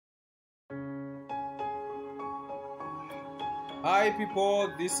Hi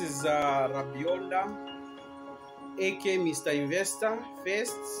people, this is 𝙏𝙝𝙖𝙣 aka Mr. Investor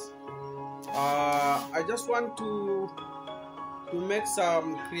First. I just want to make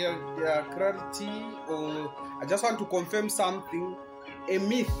some clarity, or I just want to confirm something, a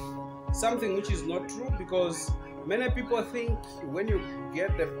myth, something which is not true, because many people think when you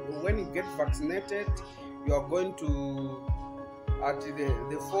get vaccinated, you are going to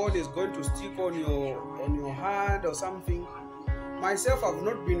the phone is going to stick on your hand or something. Myself, I've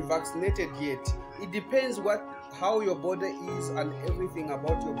not been vaccinated yet. It depends how your body is and everything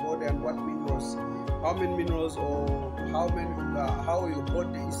about your body and what minerals, how many minerals, or how your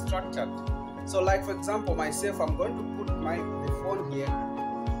body is structured. So, like for example, myself, I'm going to put the phone here,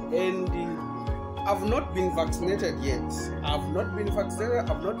 and I've not been vaccinated yet. I've not been vaccinated.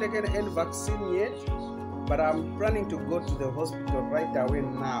 I've not taken any vaccine yet, but I'm planning to go to the hospital right away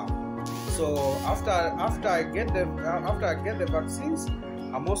now. So after I get the vaccines,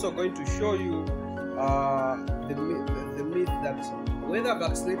 I'm also going to show you the myth that whether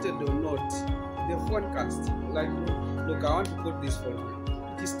vaccinated or not, the phone can stick. Like, look, I want to put this phone.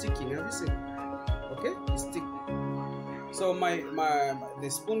 It is sticking. Have you seen? Okay, it's sticking. So the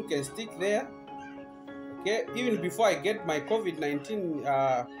spoon can stick there. Okay, even before I get my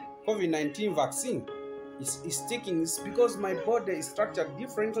COVID-19 vaccine, it's sticking. It's because my body is structured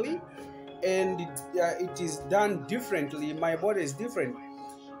differently, and it is done differently. My body is different.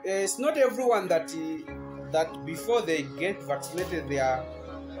 It's not everyone that before they get vaccinated,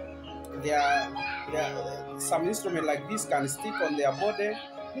 some instrument like this can stick on their body.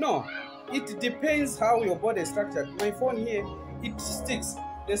 No, it depends how your body is structured. My phone here, it sticks.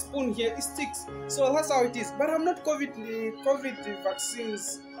 The spoon here, it sticks. So that's how it is. But I'm not COVID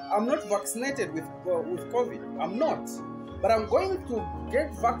vaccines. I'm not vaccinated with COVID. I'm not. But I'm going to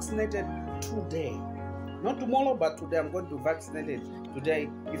get vaccinated today. Not tomorrow, but today. I'm going to vaccinate it today.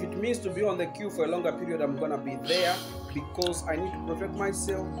 If it means to be on the queue for a longer period, I'm going to be there, because I need to protect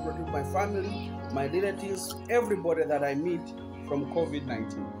myself, protect my family, my relatives, everybody that I meet from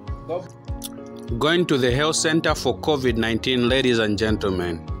COVID-19. Going to the health center for COVID-19, ladies and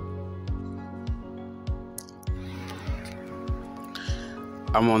gentlemen.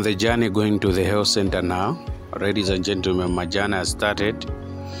 I'm on the journey going to the health center now. Ladies and gentlemen, my journey has started.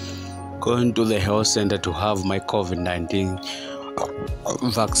 Going to the health center to have my COVID-19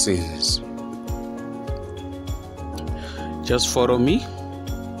 vaccines. Just follow me.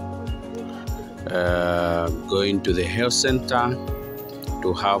 Going to the health center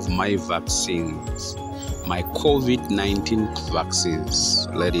to have my vaccines, my COVID-19 vaccines,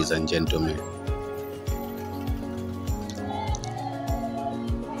 ladies and gentlemen.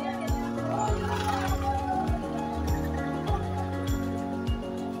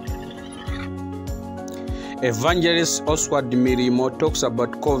 Evangelist 𝙏𝙗𝙧 talks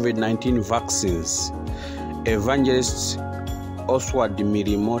about COVID-19 vaccines. Evangelist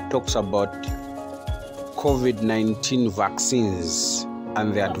𝙏𝙗𝙧 talks about COVID-19 vaccines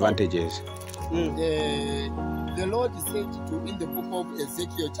and the advantages. The Lord said in the book of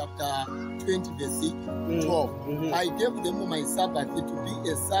Ezekiel chapter 20 verse 12, I gave them my Sabbath to be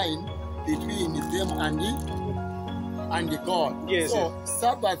a sign between them and God. Yes, so yes.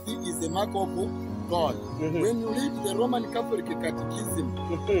 Sabbath is a mark of God. When you read the Roman Catholic Catechism,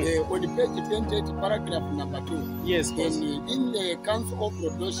 on page 28, paragraph number 2, yes, in the Council of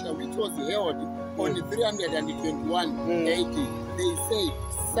Rhodesia, which was held on 321 AD, they say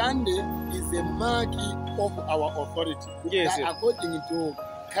Sunday is a mark of our authority. Yes, according to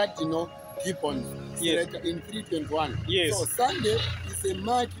Cardinal Gibbon, yes, in 321. Yes. So Sunday is a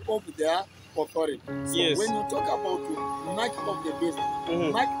mark of their authority. So yes, when you talk about mark of the beast,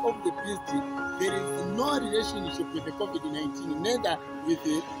 mark of the beast, there is no relationship with the COVID-19, neither with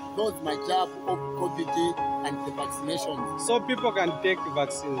those jab of COVID and the vaccinations. So people can take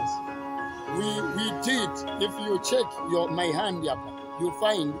vaccines. We did. If you check my hand up, you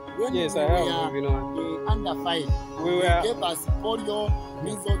find when yes, we I have, were under 5, they gave us polio,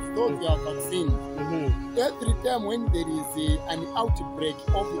 measles, those were vaccines. Every time when there is an outbreak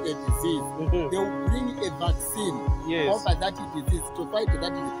of a disease, they will bring a vaccine over that disease to fight that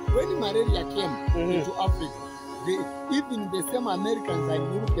disease. When malaria came into Africa, even the same Americans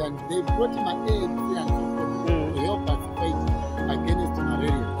and Europeans, they brought malaria and to help us fight against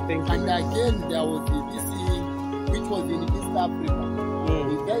malaria. And again, there was this, which was in East Africa.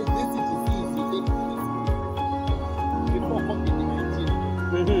 This disease before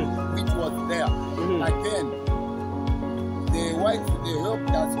COVID-19, which was there. Again, the whites, they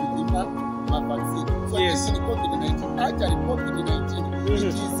helped us with the vaccine. So yes, COVID-19, actually COVID-19, it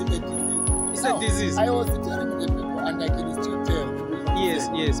is a disease. What's the disease? I was telling the people, and I can still tell. Yes,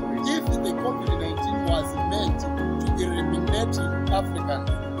 yes, please. If the COVID-19 was meant to eliminate Africans,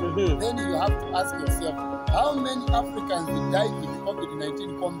 then you have to ask yourself, how many Africans died with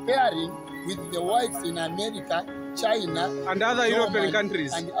COVID-19 comparing with the whites in America, China, and other European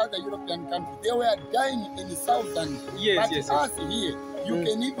countries? And other European countries. They were dying in thousands. Yes, but yes, us here, you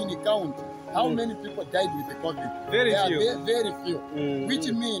can even count how many people died with the COVID. Very few. Very few.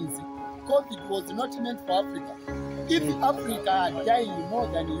 Which means COVID was not meant for Africa. If Africa are dying more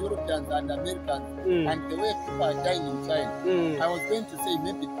than Europeans and Americans, and the way people are dying in China, I was going to say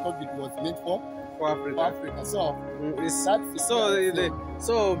maybe COVID was meant for Africa. So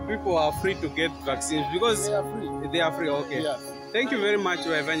so people are free to get vaccines because they are free. They are free. Okay. Yeah. Thank you very much,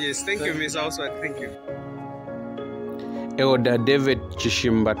 Evangelist. Thank you, Ms. Housewife. Thank you. Elder David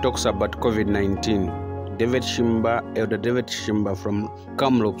Chishimba talks about COVID-19. Elder David Chishimba from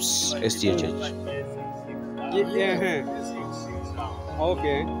Kamloops SDA Church. Yeah.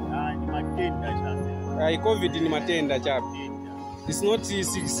 Okay. COVID in matenda chap. It's not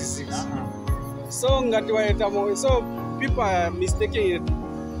 66. So people are mistaking it.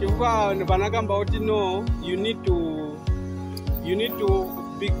 No, you need to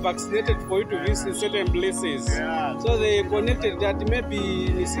be vaccinated for you to visit certain places. Yeah. So they connected that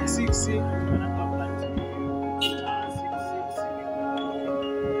maybe 660.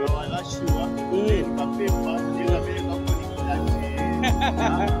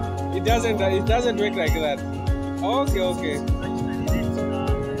 It doesn't work like that. Okay.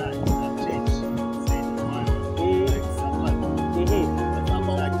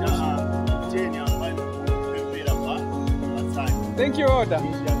 Thank you, Order.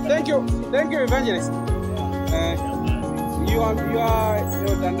 Thank you, Evangelist. You are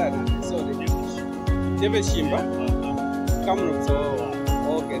sorry, David Shimba. Come on, so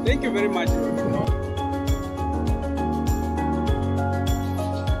okay. Thank you very much.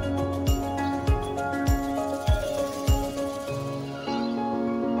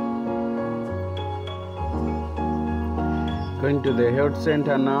 Going to the health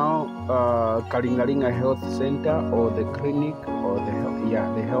center now, Kalingalinga Health Center or the clinic or the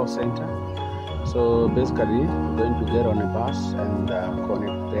health center. So basically, we're going to get on a bus and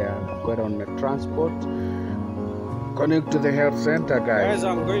connect there, get on the transport, connect to the health center, guys. Guys,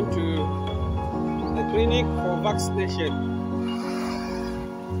 I'm going to the clinic for vaccination.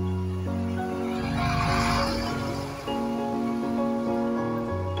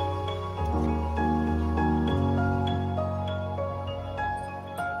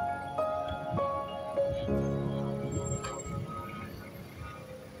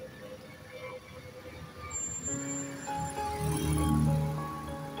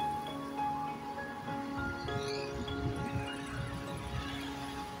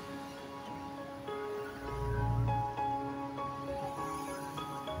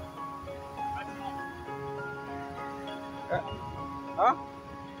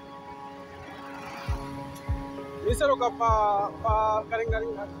 Bisa lo pa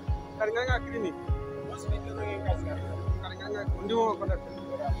Kalingalinga clinic. Hospital Kalingalinga undi mo ko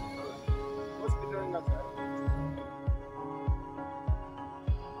hospital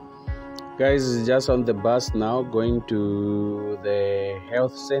Guys, just on the bus now, going to the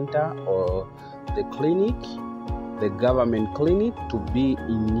health center or the clinic, the government clinic, to be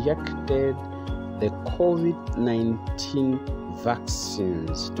injected the COVID-19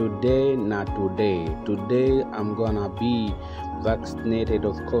 vaccines. Today I'm gonna be vaccinated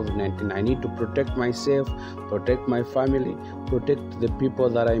of COVID-19. I need to protect myself, protect my family, protect the people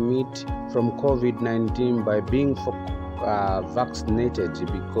that I meet from COVID-19 by being vaccinated,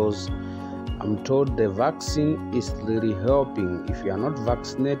 because I'm told the vaccine is really helping. If you are not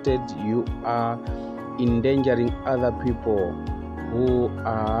vaccinated, you are endangering other people who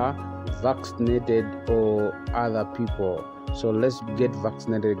are vaccinated or other people. So let's get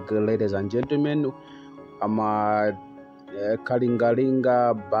vaccinated, ladies and gentlemen. I'm at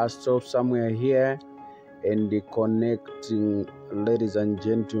Kalingalinga bus stop somewhere here, and connecting, ladies and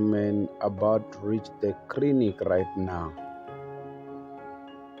gentlemen, about to reach the clinic right now.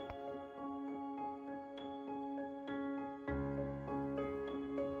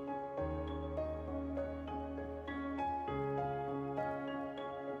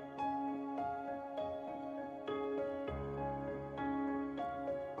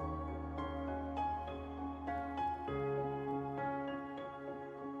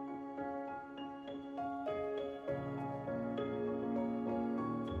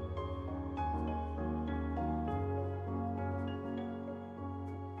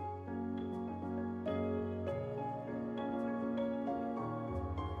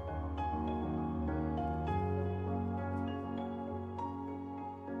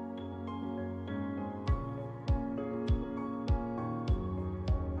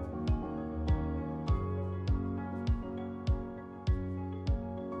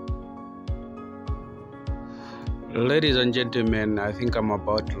 Ladies and gentlemen, I think I'm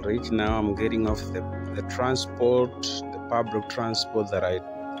about to reach now. I'm getting off the transport, the public transport that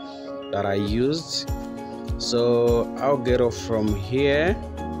I used. So I'll get off from here,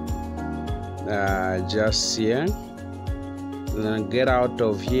 just here. Then get out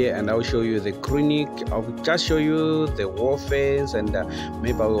of here and I'll show you the clinic. I'll just show you the warfares, and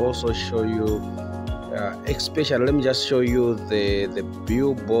maybe I'll also show you especially, let me just show you the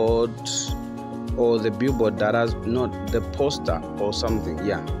billboard, or the billboard that has not the poster or something,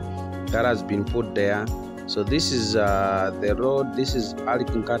 yeah, that has been put there. So this is the road. This is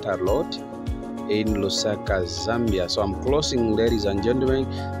Alikinkata Road in Lusaka, Zambia. So I'm closing, ladies and gentlemen.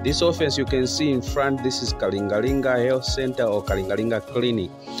 This office you can see in front, this is Kalingalinga Health Center or Kalingalinga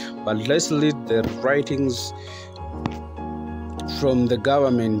Clinic. But let's read the writings from the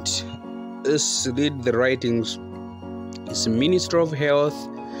government. Let's read the writings. It's Ministry of Health,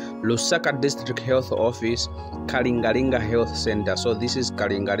 Lusaka District Health Office, Kalingalinga Health Center. So this is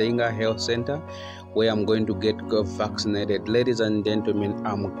Kalingalinga Health Center, where I'm going to get vaccinated. Ladies and gentlemen,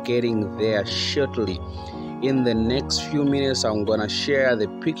 I'm getting there shortly. In the next few minutes, I'm gonna share the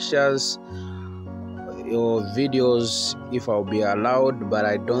pictures or videos if I'll be allowed, but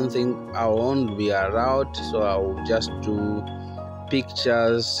I don't think I won't be allowed, so I'll just do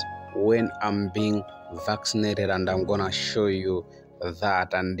pictures when I'm being vaccinated, and I'm gonna show you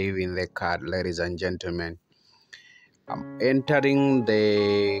that and even the card. Ladies and gentlemen, I'm entering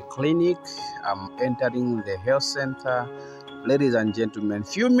the clinic, I'm entering the health center. Ladies and gentlemen,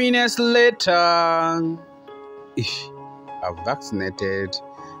 few minutes later, I'm vaccinated.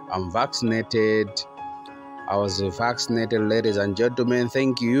 I'm vaccinated. I was vaccinated, ladies and gentlemen.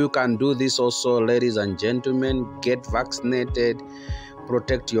 Thank you. You can do this also, ladies and gentlemen. Get vaccinated.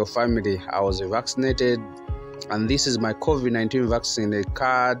 Protect your family. I was vaccinated, and this is my COVID-19 vaccine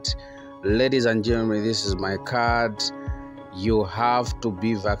card. Ladies and gentlemen, this is my card. You have to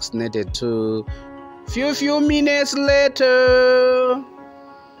be vaccinated too. Few minutes later.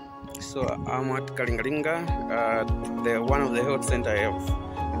 So I'm at Kalingalinga, one of the health center of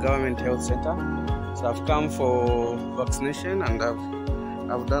the government health center. So I've come for vaccination, and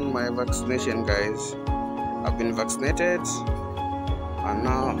I've done my vaccination, guys. I've been vaccinated, and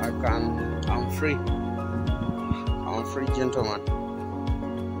now I'm free. I'm a free gentleman.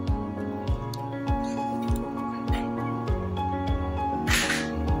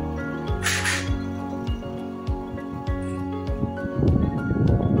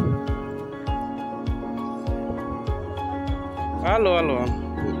 Hello.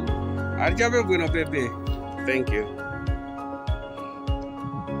 Arjabe bueno, baby. Thank you.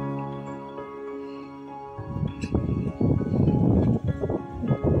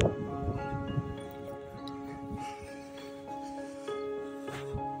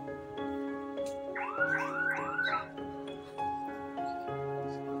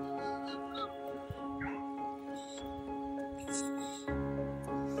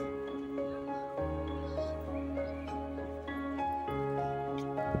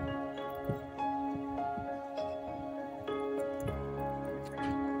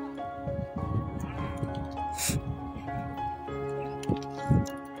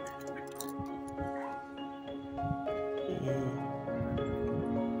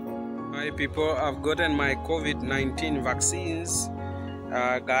 Hi people, I've gotten my COVID-19 vaccines,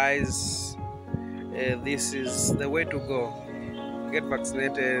 guys. This is the way to go. Get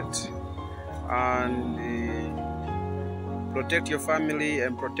vaccinated and protect your family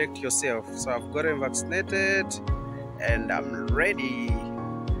and protect yourself. So I've gotten vaccinated and I'm ready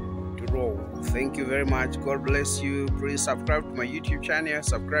to roll. Thank you very much. God bless you. Please subscribe to my YouTube channel,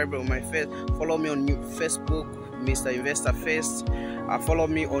 subscribe on my face, follow me on Facebook, Mr. Investor First. Follow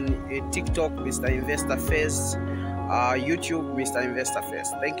me on TikTok, Mr. Investor First, YouTube, Mr. Investor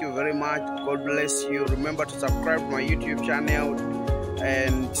First. Thank you very much. God bless you. Remember to subscribe to my YouTube channel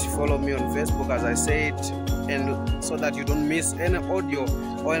and follow me on Facebook, as I said, and so that you don't miss any audio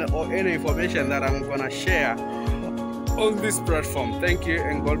or any information that I'm gonna share on this platform. Thank you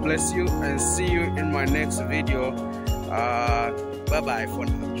and God bless you, and see you in my next video. Bye bye for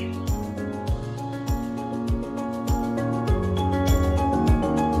now.